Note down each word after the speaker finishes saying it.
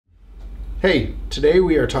Hey, today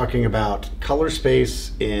we are talking about color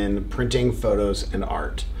space in printing photos and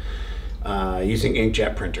art using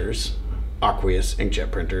inkjet printers, aqueous inkjet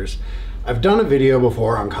printers. I've done a video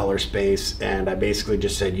before on color space and I basically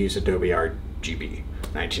just said use Adobe RGB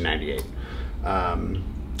 1998.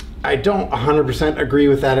 I don't 100% agree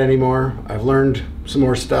with that anymore. I've learned some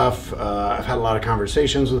more stuff. I've had a lot of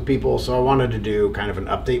conversations with people, so I wanted to do kind of an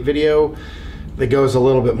update video that goes a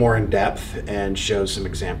little bit more in depth and shows some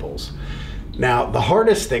examples. Now, the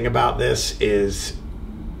hardest thing about this is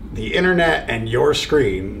the internet and your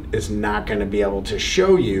screen is not going to be able to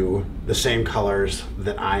show you the same colors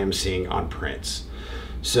that I am seeing on prints.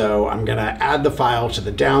 So I'm going to add the file to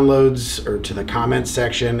the downloads or to the comments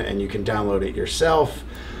section, and you can download it yourself.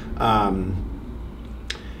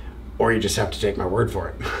 Or you just have to take my word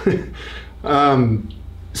for it.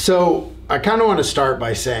 So I kind of want to start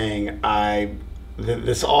by saying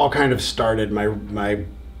this all kind of started, my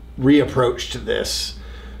reapproach to this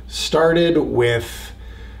started with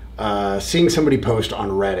seeing somebody post on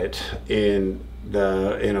Reddit in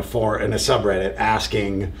a subreddit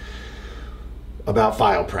asking about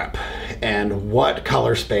file prep and what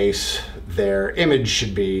color space their image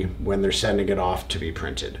should be when they're sending it off to be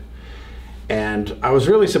printed. And I was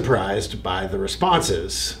really surprised by the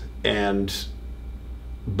responses and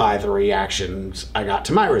by the reactions I got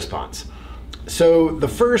to my response. So the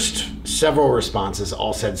first several responses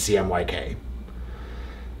all said CMYK.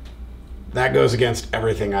 That goes against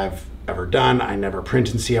everything I've ever done. I never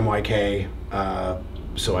print in CMYK.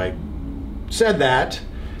 So I said that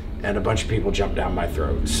and a bunch of people jumped down my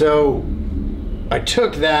throat. So I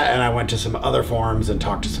took that and I went to some other forums and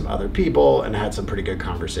talked to some other people and had some pretty good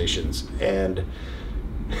conversations. And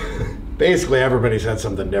basically everybody said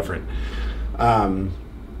something different.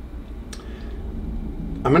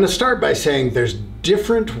 I'm going to start by saying there's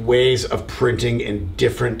different ways of printing in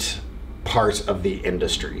different parts of the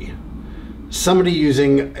industry. Somebody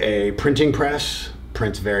using a printing press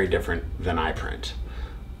prints very different than I print.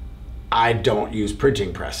 I don't use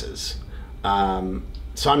printing presses. So I'm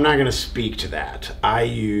not going to speak to that. I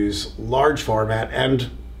use large format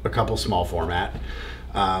and a couple small format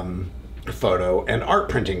photo and art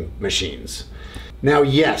printing machines. Now,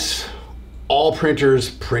 yes, all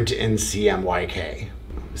printers print in CMYK.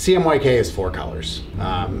 CMYK is 4 colors,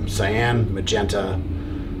 cyan, magenta,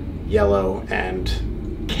 yellow,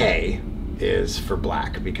 and K is for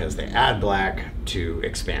black because they add black to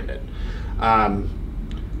expand it.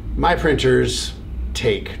 My printers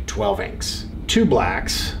take 12 inks, 2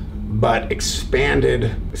 blacks, but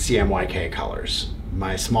expanded CMYK colors.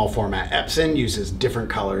 My small format Epson uses different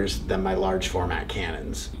colors than my large format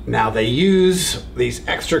Canons. Now they use these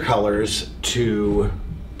extra colors to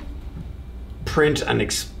print an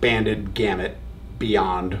expanded gamut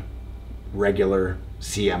beyond regular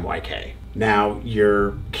CMYK. Now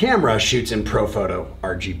your camera shoots in Pro Photo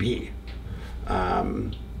RGB,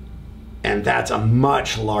 and that's a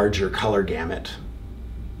much larger color gamut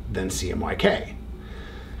than CMYK.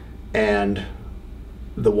 And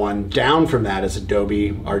the one down from that is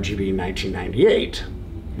Adobe RGB 1998,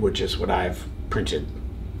 which is what I've printed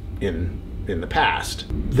in the past.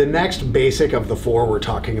 The next basic of the 4 we're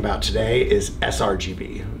talking about today is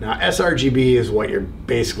sRGB. Now sRGB is what you're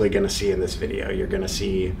basically going to see in this video. You're going to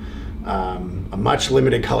see a much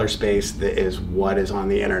limited color space that is what is on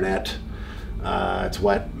the internet. It's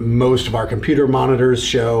what most of our computer monitors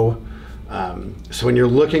show. So when you're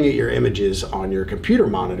looking at your images on your computer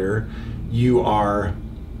monitor, you are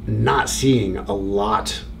not seeing a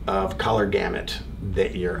lot of color gamut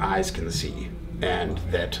that your eyes can see and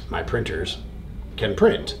that my printers can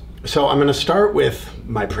print. So I'm going to start with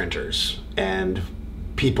my printers and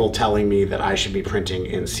people telling me that I should be printing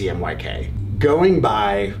in CMYK. Going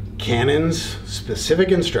by Canon's specific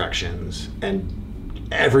instructions and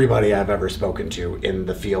everybody I've ever spoken to in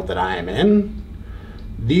the field that I am in,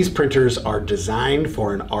 these printers are designed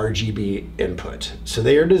for an RGB input. So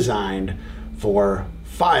they are designed for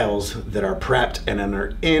files that are prepped and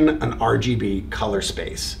are in an RGB color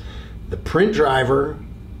space. The print driver,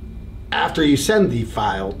 after you send the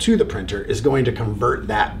file to the printer, is going to convert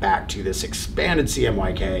that back to this expanded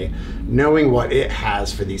CMYK, knowing what it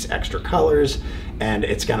has for these extra colors, and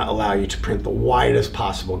it's going to allow you to print the widest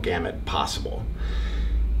possible gamut possible.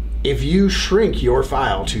 If you shrink your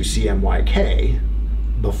file to CMYK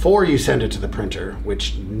before you send it to the printer,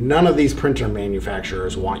 which none of these printer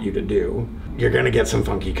manufacturers want you to do, you're going to get some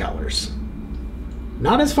funky colors.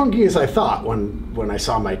 Not as funky as I thought when I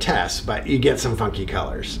saw my tests, but you get some funky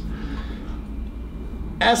colors.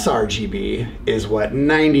 sRGB is what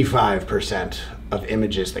 95% of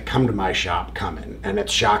images that come to my shop come in, and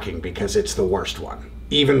it's shocking because it's the worst one.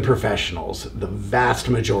 even professionals, the vast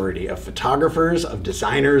majority of photographers, of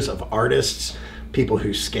designers, of artists, people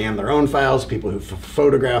who scan their own files, people who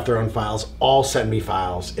photograph their own files, all send me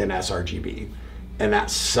files in sRGB. And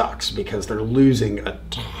that sucks because they're losing a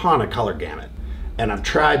ton of color gamut. And I've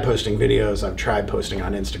tried posting videos, I've tried posting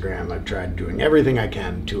on Instagram, I've tried doing everything I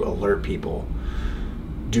can to alert people.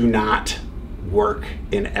 Do not work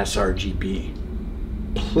in sRGB,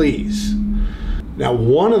 please. Now,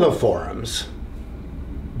 one of the forums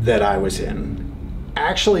that I was in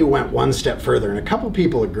actually went one step further, and a couple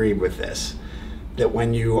people agreed with this, that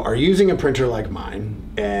when you are using a printer like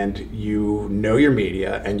mine and you know your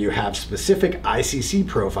media and you have specific ICC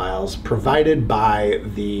profiles provided by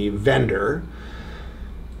the vendor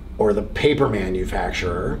or the paper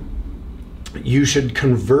manufacturer, you should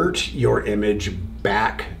convert your image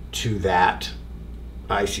back to that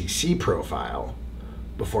ICC profile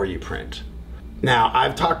before you print. Now,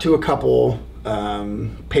 I've talked to a couple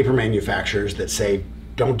paper manufacturers that say,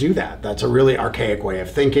 don't do that. That's a really archaic way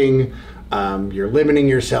of thinking. You're limiting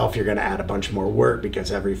yourself. You're going to add a bunch more work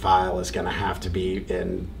because every file is going to have to be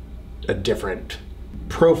in a different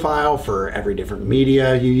profile for every different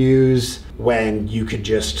media you use, when you could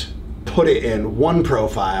just put it in one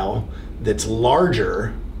profile that's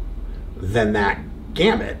larger than that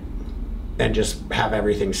gamut and just have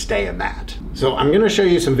everything stay in that. So I'm going to show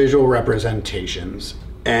you some visual representations.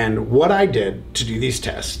 And what I did to do these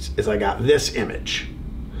tests is I got this image.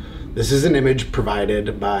 This is an image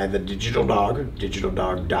provided by the Digital Dog,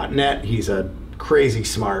 digitaldog.net. He's a crazy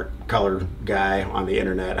smart color guy on the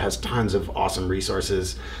internet, has tons of awesome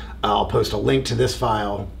resources. I'll post a link to this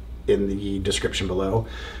file in the description below.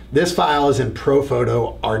 This file is in Pro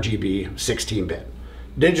Photo RGB 16-bit.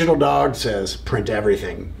 Digital Dog says print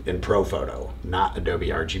everything in Pro Photo, not Adobe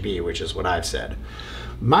RGB, which is what I've said.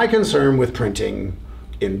 My concern with printing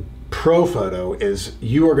in Pro Photo is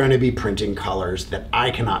you are going to be printing colors that I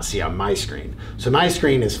cannot see on my screen. So my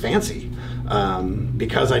screen is fancy.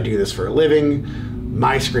 Because I do this for a living,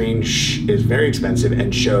 my screen is very expensive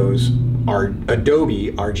and shows our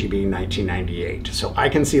Adobe RGB 1998. So I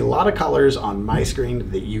can see a lot of colors on my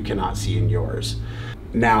screen that you cannot see in yours.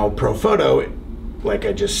 Now, Pro Photo, like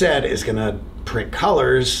I just said, is going to print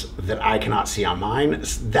colors that I cannot see on mine.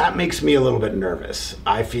 That makes me a little bit nervous.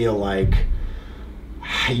 I feel like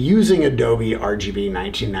using Adobe RGB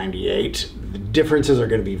 1998, the differences are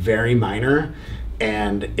going to be very minor,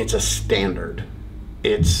 and it's a standard.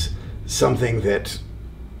 It's something that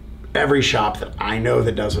every shop that I know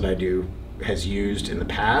that does what I do has used in the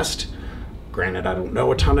past. Granted, I don't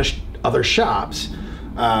know a ton of other shops,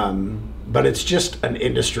 but it's just an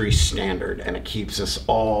industry standard, and it keeps us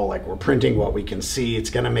all, like, we're printing what we can see. It's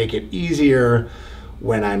going to make it easier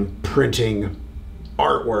when I'm printing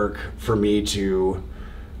artwork for me to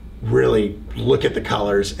really look at the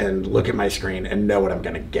colors and look at my screen and know what I'm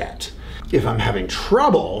going to get. If I'm having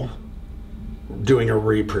trouble doing a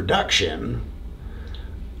reproduction,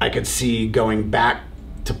 I could see going back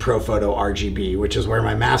to Pro Photo RGB, which is where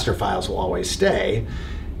my master files will always stay,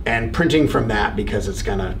 and printing from that because it's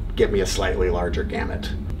going to get me a slightly larger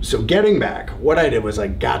gamut. So getting back, what I did was I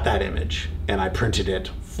got that image and I printed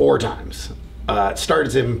it 4 times. It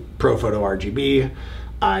starts in Pro Photo RGB.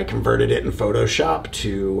 I converted it in Photoshop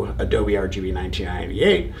to Adobe RGB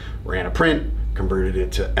 1998, ran a print, converted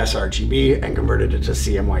it to sRGB, and converted it to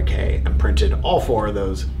CMYK, and printed all 4 of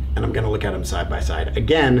those, and I'm going to look at them side by side.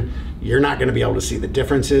 Again, you're not going to be able to see the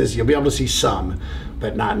differences. You'll be able to see some,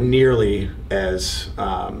 but not nearly as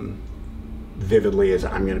vividly as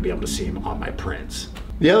I'm going to be able to see them on my prints.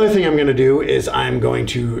 The other thing I'm going to do is I'm going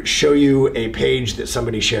to show you a page that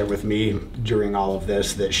somebody shared with me during all of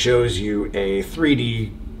this that shows you a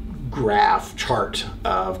 3D graph chart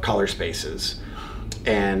of color spaces.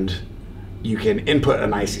 And you can input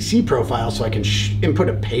an ICC profile, so I can input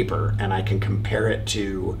a paper and I can compare it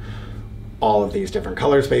to all of these different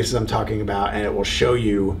color spaces I'm talking about, and it will show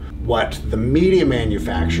you what the media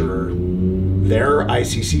manufacturer, their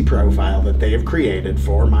ICC profile that they have created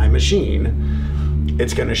for my machine,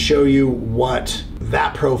 it's going to show you what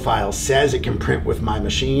that profile says it can print with my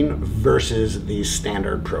machine versus these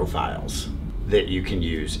standard profiles that you can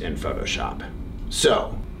use in Photoshop.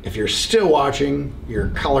 So if you're still watching, you're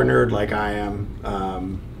a color nerd like I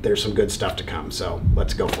am, there's some good stuff to come, so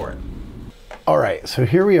let's go for it. All right, so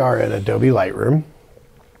here we are at Adobe Lightroom.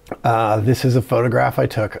 This is a photograph I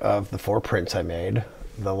took of the 4 prints I made.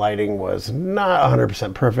 The lighting was not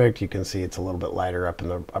 100% perfect. You can see it's a little bit lighter up in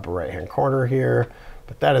the upper right-hand corner here,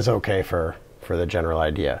 but that is okay for the general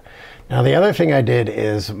idea. Now, the other thing I did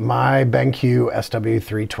is my BenQ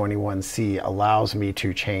SW321C allows me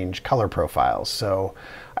to change color profiles. So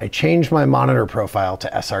I changed my monitor profile to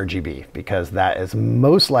sRGB because that is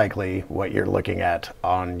most likely what you're looking at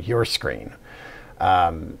on your screen.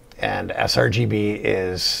 And sRGB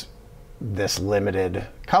is this limited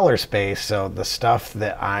color space, so the stuff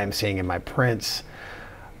that I'm seeing in my prints,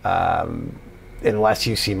 unless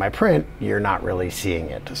you see my print, you're not really seeing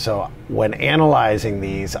it. So when analyzing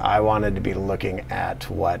these, I wanted to be looking at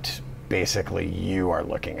what basically you are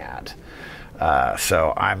looking at.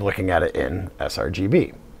 So I'm looking at it in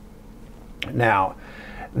sRGB. Now,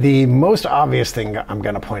 the most obvious thing I'm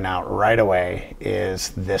going to point out right away is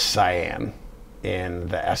this cyan in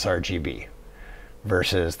the sRGB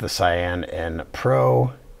versus the cyan in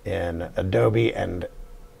Pro, in Adobe, and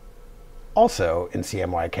also in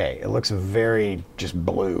CMYK. It looks very just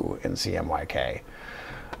blue in CMYK.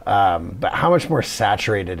 But how much more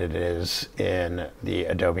saturated it is in the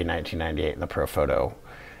Adobe 1998 and the Pro Photo.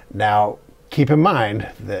 Now, keep in mind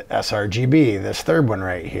that sRGB, this third one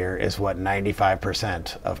right here, is what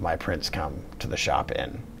 95% of my prints come to the shop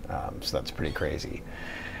in. So that's pretty crazy.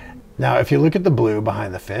 Now, if you look at the blue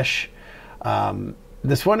behind the fish,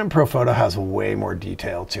 this one in Pro Photo has way more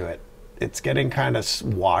detail to it. It's getting kind of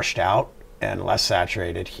washed out and less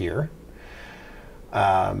saturated here.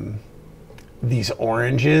 These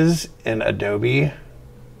oranges in Adobe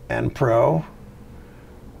and Pro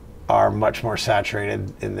are much more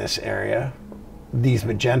saturated in this area. These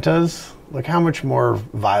magentas, look how much more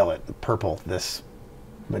violet, purple this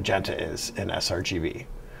magenta is in sRGB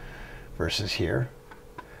versus here.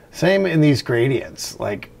 Same in these gradients.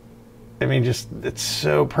 Like, I mean, just, it's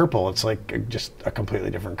so purple. It's like just a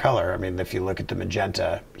completely different color. I mean, if you look at the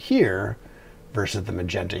magenta here versus the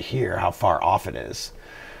magenta here, how far off it is.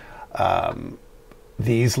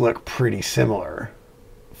 These look pretty similar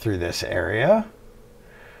through this area.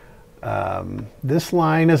 This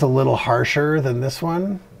line is a little harsher than this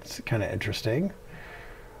one. It's kind of interesting.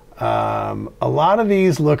 A lot of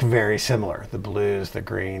these look very similar. The blues, the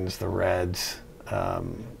greens, the reds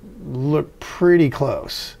look pretty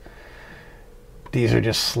close. These are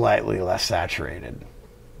just slightly less saturated.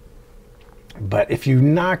 But if you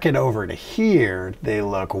knock it over to here, they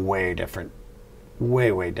look way different.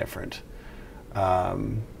 Way different.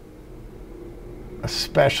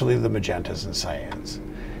 Especially the magentas and cyans.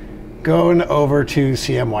 Going over to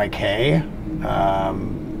CMYK,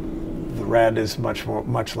 the red is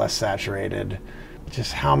much less saturated.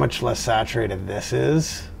 Just how much less saturated this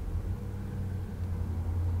is.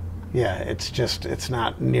 Yeah, it's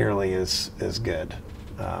not nearly as good.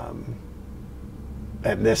 And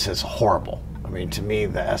this is horrible. I mean, to me,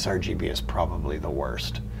 the sRGB is probably the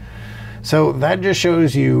worst. So that just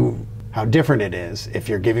shows you how different it is if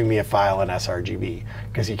you're giving me a file in sRGB,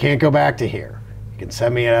 because you can't go back to here. You can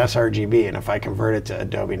send me an sRGB, and if I convert it to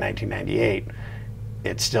Adobe 1998,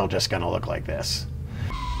 it's still just going to look like this.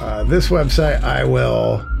 This website I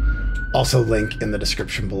will also link in the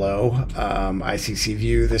description below, ICC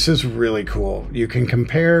View. This is really cool. You can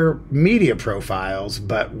compare media profiles,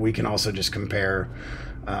 but we can also just compare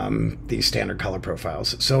these standard color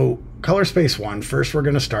profiles. So color space 1, first we're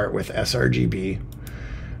going to start with sRGB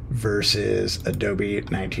versus Adobe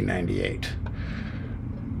 1998.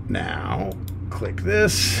 Now click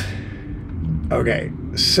this. Okay,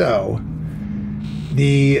 so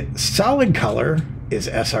the solid color is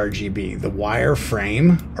sRGB. The wire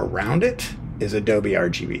frame around it is Adobe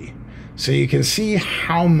RGB. So you can see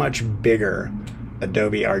how much bigger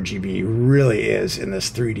Adobe RGB really is in this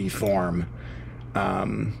 3D form.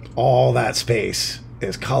 All that space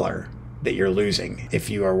is color that you're losing if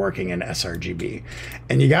you are working in sRGB.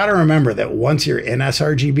 And you got to remember that once you're in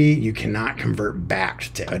sRGB, you cannot convert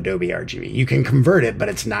back to Adobe RGB. You can convert it, but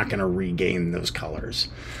it's not going to regain those colors.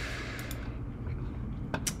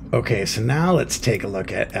 Okay, so now let's take a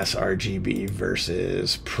look at sRGB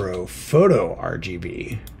versus Pro Photo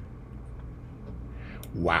RGB.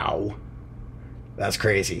 Wow, that's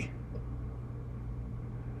crazy.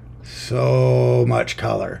 So much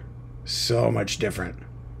color, so much different.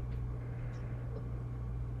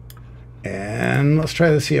 And let's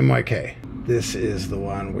try the CMYK. This is the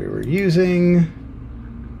one we were using.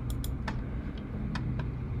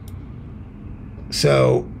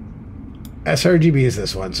 So sRGB is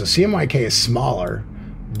this one. So CMYK is smaller,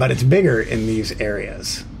 but it's bigger in these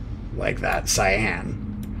areas, like that cyan.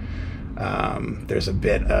 There's a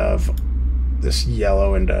bit of this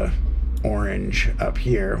yellow into orange up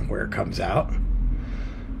here where it comes out.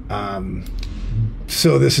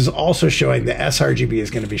 So this is also showing that sRGB is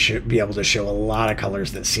going to be able to show a lot of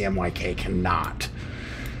colors that CMYK cannot.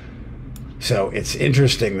 So it's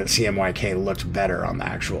interesting that CMYK looked better on the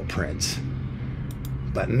actual prints.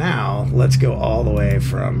 But now let's go all the way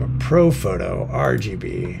from Pro Photo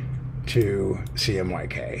RGB to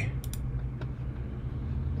CMYK.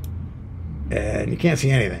 And you can't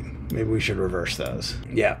see anything. Maybe we should reverse those.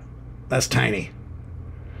 Yeah, that's tiny.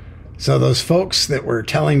 So those folks that were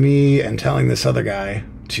telling me and telling this other guy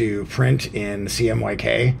to print in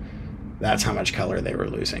CMYK, that's how much color they were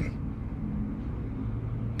losing.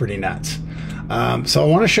 Pretty nuts. So I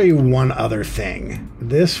want to show you one other thing.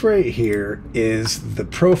 This right here is the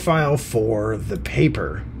profile for the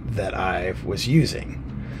paper that I was using.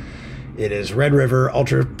 It is Red River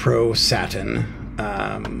UltraPro Satin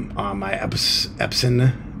on my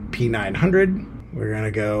Epson P900. We're going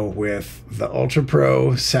to go with the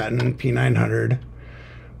UltraPro Satin P900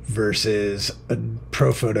 versus a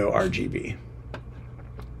Pro Photo RGB.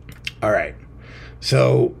 All right,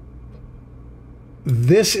 so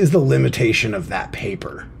this is the limitation of that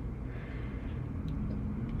paper.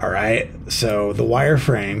 All right, so the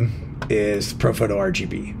wireframe is Pro Photo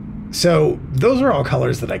RGB. So those are all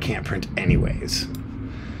colors that I can't print anyways.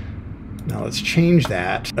 Now let's change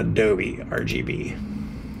that Adobe RGB.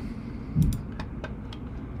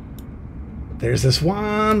 There's this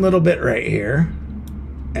one little bit right here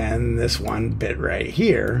and this one bit right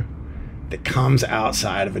here that comes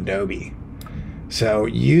outside of Adobe. So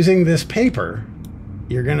using this paper,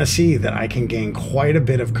 you're gonna see that I can gain quite a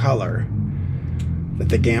bit of color, that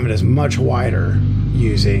the gamut is much wider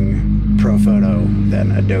using Pro Photo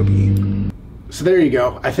than Adobe. So there you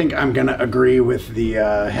go. I think I'm gonna agree with the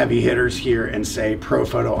heavy hitters here and say Pro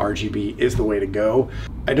Photo RGB is the way to go.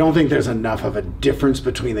 I don't think there's enough of a difference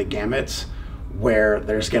between the gamuts where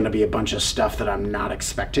there's going to be a bunch of stuff that I'm not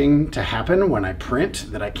expecting to happen when I print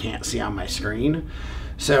that I can't see on my screen.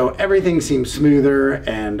 So everything seems smoother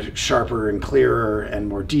and sharper and clearer and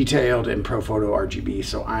more detailed in Pro Photo RGB,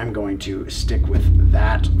 so I'm going to stick with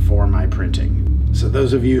that for my printing. So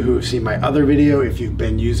those of you who have seen my other video, if you've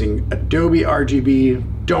been using Adobe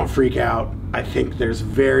RGB, don't freak out. I think there's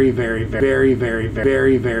very few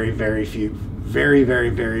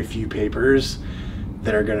papers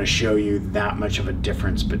that are going to show you that much of a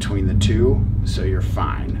difference between the two, so you're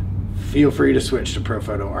fine. Feel free to switch to Pro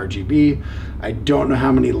Photo RGB. I don't know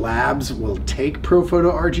how many labs will take Pro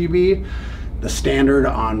Photo RGB. The standard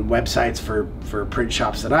on websites for print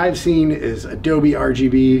shops that I've seen is Adobe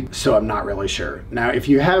RGB, so I'm not really sure. Now, if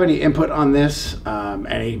you have any input on this,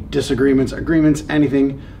 any disagreements, agreements,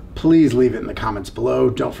 anything, please leave it in the comments below.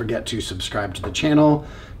 Don't forget to subscribe to the channel.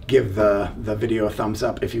 Give the video a thumbs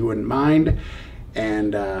up if you wouldn't mind.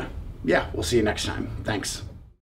 And yeah, we'll see you next time. Thanks.